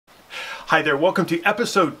Hi there, welcome to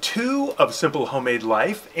episode 2 of Simple Homemade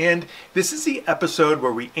Life, and this is the episode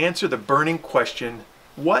where we answer the burning question,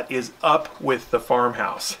 what is up with the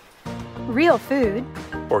farmhouse? Real food,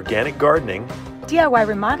 Organic gardening, DIY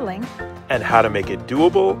remodeling, and how to make it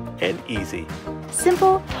doable and easy.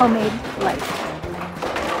 simple homemade life.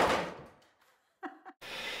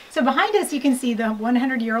 So behind us you can see the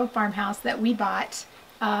 100-year-old farmhouse that we bought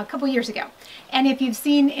a couple years ago. And if you've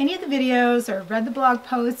seen any of the videos or read the blog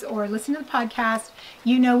posts or listened to the podcast,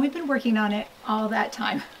 you know we've been working on it all that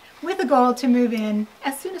time with the goal to move in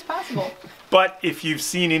as soon as possible. But if you've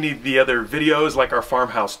seen any of the other videos like our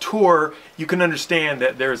farmhouse tour, you can understand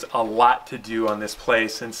that there's a lot to do on this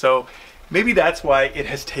place. And so maybe that's why it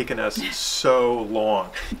has taken us so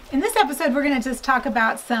long. In this episode, we're going to just talk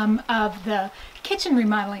about some of the kitchen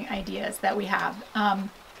remodeling ideas that we have.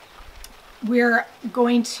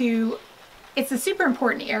 It's a super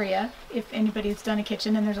important area if anybody's done a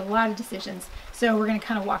kitchen, and there's a lot of decisions. So we're going to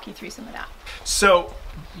kind of walk you through some of that. So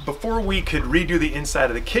before we could redo the inside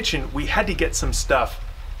of the kitchen, we had to get some stuff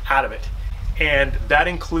out of it. And that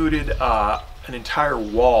included an entire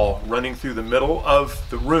wall running through the middle of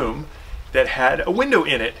the room that had a window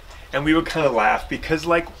in it. And we would kind of laugh because,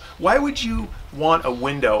 like, why would you want a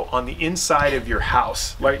window on the inside of your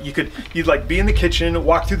house? Like, you'd like be in the kitchen,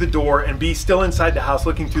 walk through the door, and be still inside the house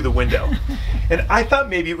looking through the window. And I thought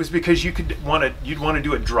maybe it was because you'd want to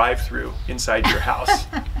do a drive-through inside your house.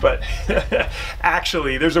 But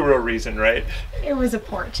actually, there's a real reason, right? It was a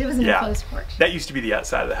porch. It was an enclosed porch. That used to be the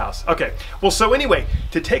outside of the house. Okay. Well, so anyway,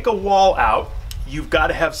 to take a wall out, you've got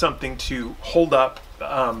to have something to hold up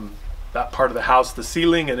that part of the house, the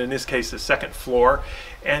ceiling, and in this case, the second floor.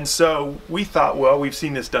 And so we thought, well, we've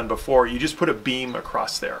seen this done before. You just put a beam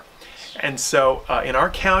across there. And so in our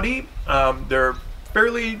county, they're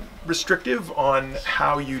fairly restrictive on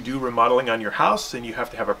how you do remodeling on your house, and you have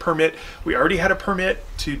to have a permit. We already had a permit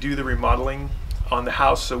to do the remodeling on the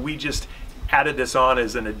house, so we just added this on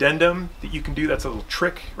as an addendum that you can do. That's a little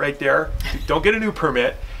trick right there. Don't get a new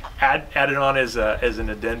permit, add it on as an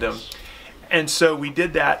addendum. And so we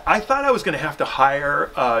did that. I thought I was going to have to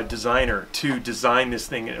hire a designer to design this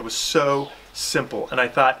thing, and it was so simple. And I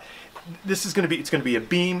thought, it's going to be a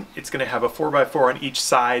beam. It's going to have a 4x4 on each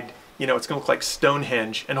side. You know, it's going to look like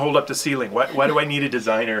Stonehenge and hold up the ceiling. Why do I need a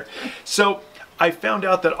designer? So I found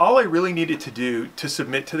out that all I really needed to do to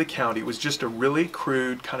submit to the county was just a really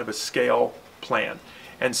crude kind of a scale plan.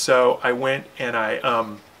 And so I went and I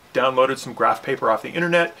downloaded some graph paper off the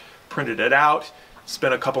internet, printed it out,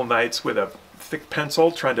 spent a couple nights with a thick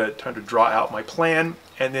pencil trying to draw out my plan,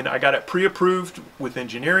 and then I got it pre-approved with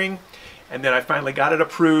engineering, and then I finally got it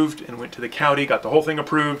approved and went to the county, got the whole thing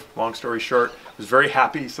approved. Long story short, was very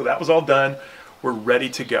happy. So that was all done. We're ready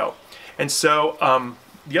to go. And so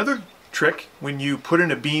the other trick when you put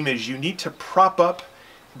in a beam is you need to prop up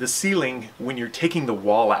the ceiling when you're taking the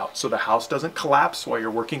wall out so the house doesn't collapse while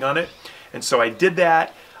you're working on it. And so I did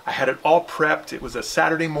that. I had it all prepped. It was a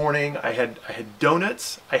Saturday morning. I had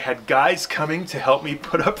donuts. I had guys coming to help me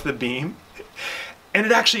put up the beam. And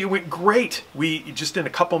it went great. We just in a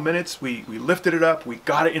couple minutes, we lifted it up. We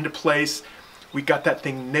got it into place. We got that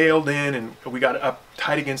thing nailed in, and we got it up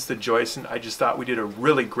tight against the joist. And I just thought we did a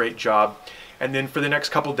really great job. And then for the next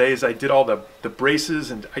couple days, I did all the braces,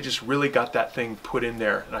 and I just really got that thing put in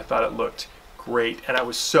there. And I thought it looked great. And I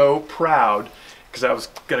was so proud because I was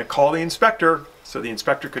going to call the inspector so the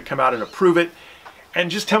inspector could come out and approve it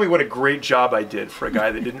and just tell me what a great job I did for a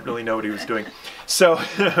guy that didn't really know what he was doing. So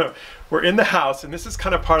we're in the house, and this is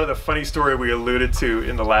kind of part of the funny story we alluded to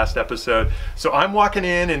in the last episode. So I'm walking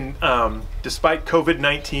in, and despite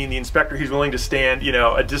COVID-19, the inspector, he's willing to stand, you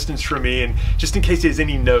know, a distance from me, and just in case he has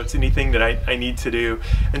any notes, anything that I need to do.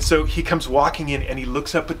 And so he comes walking in, and he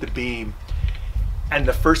looks up at the beam, and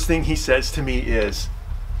the first thing he says to me is,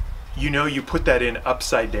 you know, you put that in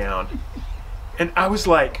upside down. And I was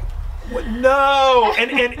like, what? No!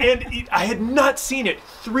 And I had not seen it.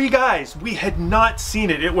 3 guys, we had not seen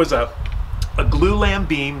it. It was a glue lamb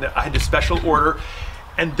beam that I had to special order,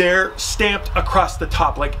 and they're stamped across the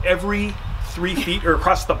top, like every 3 feet or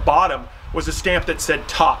across the bottom was a stamp that said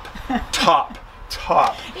top, top,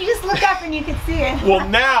 top. You just look up and you can see it. Well,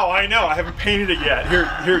 now I know. I haven't painted it yet.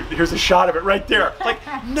 Here's a shot of it right there. Like,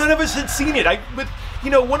 none of us had seen it. You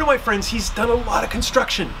know, one of my friends, he's done a lot of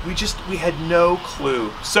construction. We had no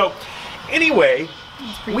clue. So anyway,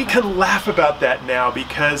 we can laugh about that now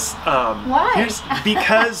because why?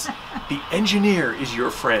 Because the engineer is your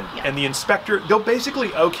friend, and the inspector, they'll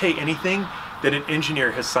basically okay anything that an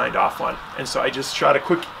engineer has signed off on. And so I just shot a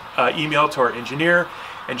quick email to our engineer,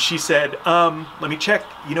 and she said, let me check.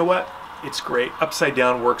 You know what? it's great. Upside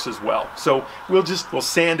down works as well. So we'll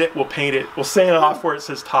sand it, we'll paint it, we'll sand it off where it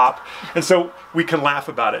says top. And so we can laugh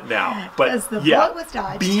about it now. But the yeah, bullet was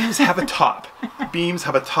dodged. beams have a top. Beams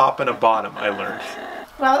have a top and a bottom, I learned.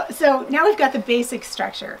 Well, so now we've got the basic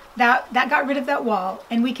structure. That got rid of that wall,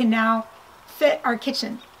 and we can now fit our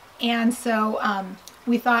kitchen. And so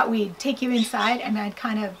we thought we'd take you inside and I'd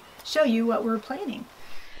kind of show you what we're planning.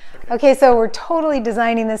 Okay, so we're totally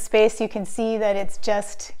designing this space. You can see that it's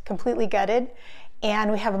just completely gutted.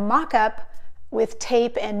 And we have a mock-up with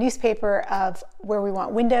tape and newspaper of where we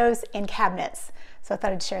want windows and cabinets. So I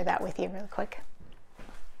thought I'd share that with you really quick.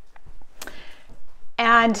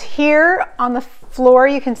 And here on the floor,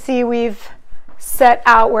 you can see we've set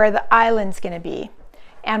out where the island's going to be.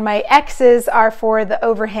 And my X's are for the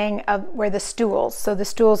overhang of where the stools. So the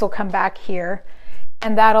stools will come back here.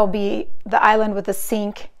 And that'll be the island with the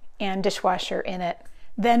sink and dishwasher in it.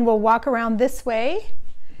 Then we'll walk around this way.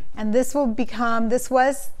 And this will become, this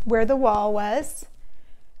was where the wall was.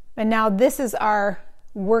 And now this is our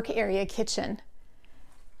work area kitchen.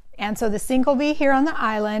 And so the sink will be here on the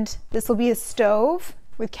island. This will be a stove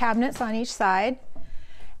with cabinets on each side.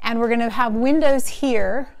 And we're going to have windows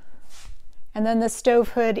here and then the stove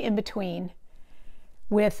hood in between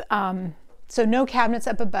with, so no cabinets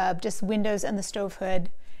up above, just windows and the stove hood.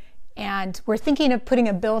 And we're thinking of putting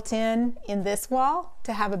a built-in in this wall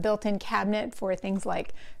to have a built-in cabinet for things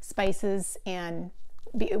like spices and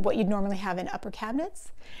what you'd normally have in upper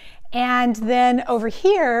cabinets. And then over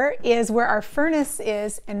here is where our furnace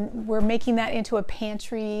is, and we're making that into a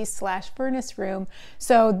pantry / furnace room.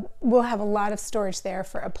 So we'll have a lot of storage there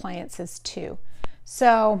for appliances too.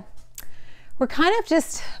 So we're kind of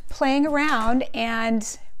just playing around,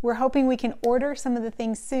 and we're hoping we can order some of the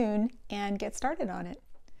things soon and get started on it.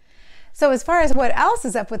 So as far as what else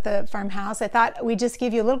is up with the farmhouse, I thought we'd just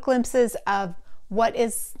give you little glimpses of what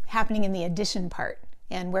is happening in the addition part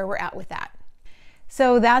and where we're at with that.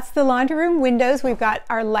 So that's the laundry room windows. We've got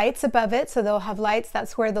our lights above it, so they'll have lights.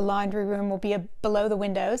 That's where the laundry room will be below the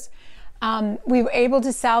windows. We were able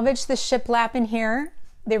to salvage the shiplap in here,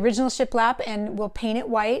 the original shiplap, and we'll paint it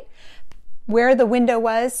white. Where the window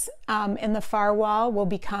was in the far wall will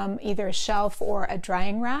become either a shelf or a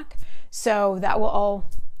drying rack. So that will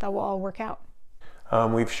all work out.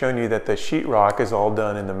 We've shown you that the sheetrock is all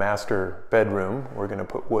done in the master bedroom. We're going to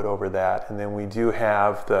put wood over that, and then we do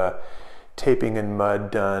have the taping and mud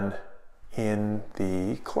done in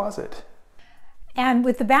the closet. And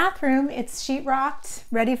with the bathroom, it's sheetrocked,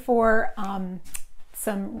 ready for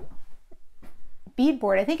some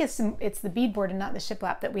beadboard. I think it's the beadboard and not the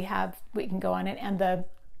shiplap that we can go on it. And the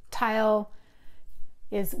tile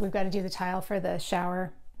we've got to do the tile for the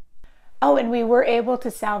shower. Oh, and we were able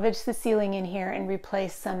to salvage the ceiling in here and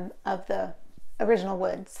replace some of the original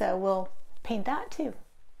wood. So we'll paint that too,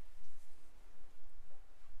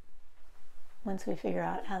 once we figure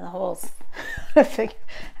out how to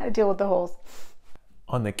deal with the holes.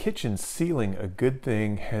 On the kitchen ceiling, a good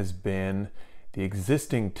thing has been the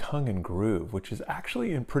existing tongue and groove, which is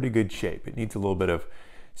actually in pretty good shape. It needs a little bit of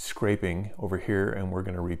scraping over here, and we're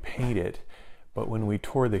going to repaint it. But when we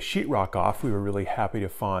tore the sheetrock off, we were really happy to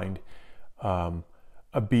find a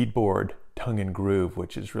beadboard tongue and groove,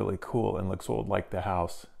 which is really cool and looks old like the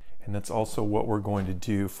house. And that's also what we're going to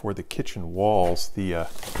do for the kitchen walls. The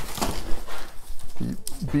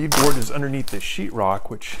beadboard is underneath the sheetrock,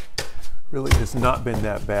 which really has not been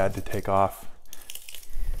that bad to take off.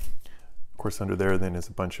 Of course, under there then is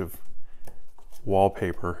a bunch of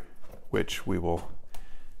wallpaper, which we will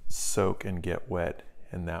soak and get wet,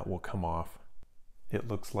 and that will come off. It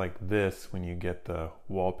looks like this when you get the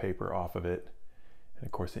wallpaper off of it. And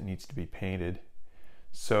of course, it needs to be painted.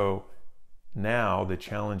 So now the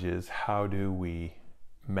challenge is, how do we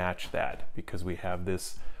match that? Because we have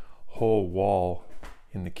this whole wall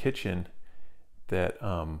in the kitchen that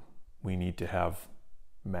we need to have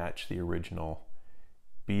match the original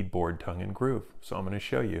beadboard tongue and groove. So I'm going to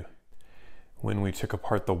show you. When we took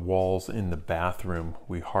apart the walls in the bathroom,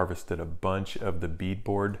 we harvested a bunch of the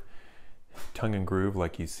beadboard tongue and groove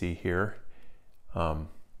like you see here.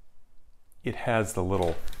 It has the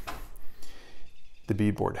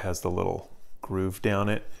beadboard has the little groove down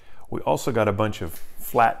it. We also got a bunch of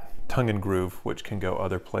flat tongue and groove, which can go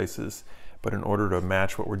other places. But in order to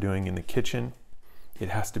match what we're doing in the kitchen, it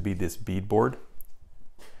has to be this beadboard.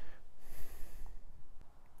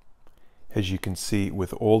 As you can see,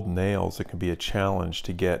 with old nails, it can be a challenge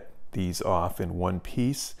to get these off in one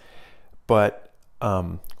piece. But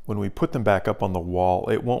when we put them back up on the wall,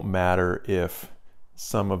 it won't matter if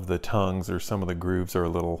some of the tongues or some of the grooves are a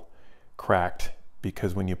little cracked,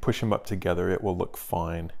 because when you push them up together, it will look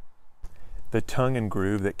fine. The tongue and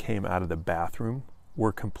groove that came out of the bathroom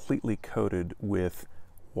were completely coated with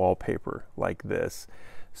wallpaper like this.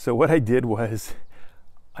 So what I did was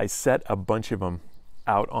I set a bunch of them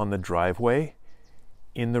out on the driveway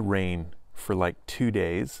in the rain for like 2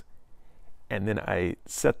 days, and then I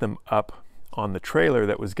set them up on the trailer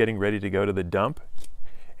that was getting ready to go to the dump,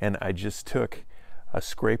 and I just took a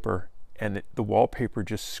scraper and the wallpaper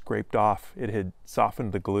just scraped off. It had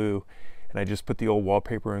softened the glue, and I just put the old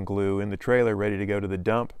wallpaper and glue in the trailer ready to go to the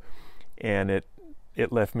dump, and it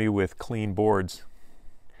left me with clean boards.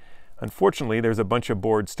 Unfortunately, there's a bunch of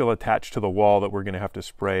boards still attached to the wall that we're going to have to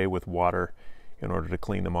spray with water in order to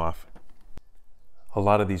clean them off. A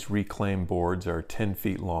lot of these reclaimed boards are 10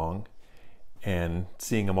 feet long, and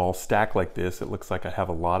seeing them all stacked like this, it looks like I have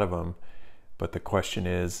a lot of them, but the question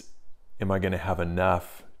is, am I going to have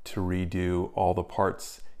enough to redo all the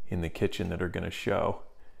parts in the kitchen that are going to show?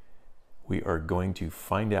 We are going to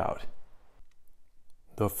find out.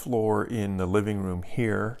 The floor in the living room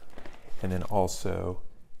here, and then also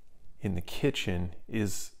in the kitchen,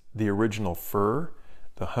 is the original fir,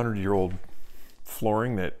 the 100-year-old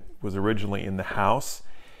flooring that was originally in the house,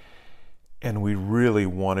 and we really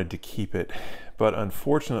wanted to keep it, but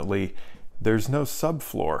unfortunately there's no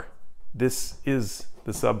subfloor. This is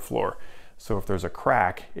the subfloor, so if there's a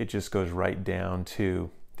crack, it just goes right down to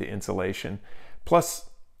the insulation. Plus,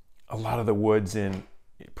 a lot of the wood's in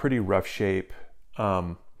pretty rough shape,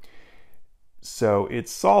 so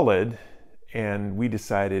it's solid, and we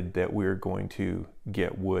decided that we're going to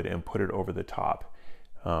get wood and put it over the top.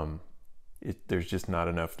 There's just not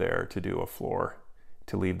enough there to do a floor,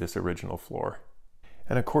 to leave this original floor.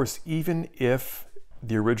 And of course, even if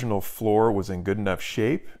the original floor was in good enough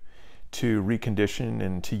shape to recondition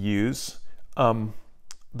and to use,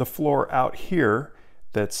 the floor out here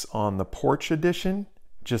that's on the porch addition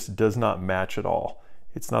just does not match at all.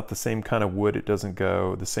 It's not the same kind of wood, it doesn't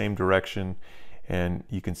go the same direction, and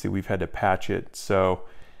you can see we've had to patch it, so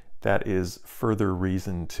that is further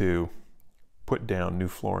reason to put down new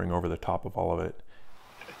flooring over the top of all of it.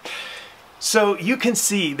 So you can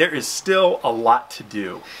see there is still a lot to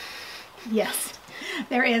do. Yes,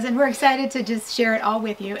 there is, and we're excited to just share it all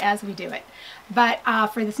with you as we do it. But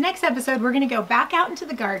for this next episode, we're going to go back out into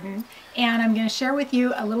the garden, and I'm going to share with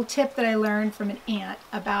you a little tip that I learned from an aunt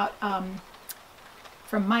about,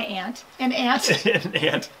 from my aunt, an ant. An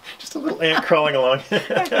ant, just a little ant crawling along.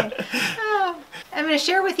 Okay. I'm going to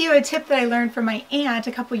share with you a tip that I learned from my aunt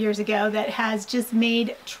a couple years ago that has just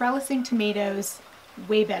made trellising tomatoes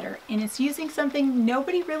way better. And it's using something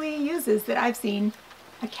nobody really uses that I've seen,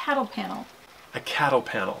 a cattle panel. A cattle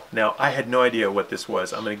panel. Now, I had no idea what this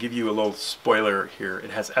was. I'm going to give you a little spoiler here. It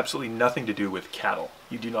has absolutely nothing to do with cattle.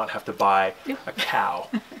 You do not have to buy a cow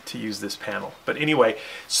to use this panel. But anyway,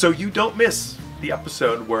 so you don't miss the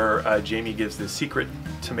episode where Jamie gives the secret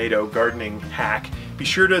tomato gardening hack. Be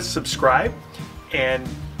sure to subscribe, and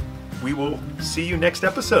we will see you next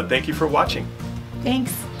episode. Thank you for watching.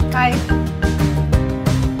 Thanks. Bye.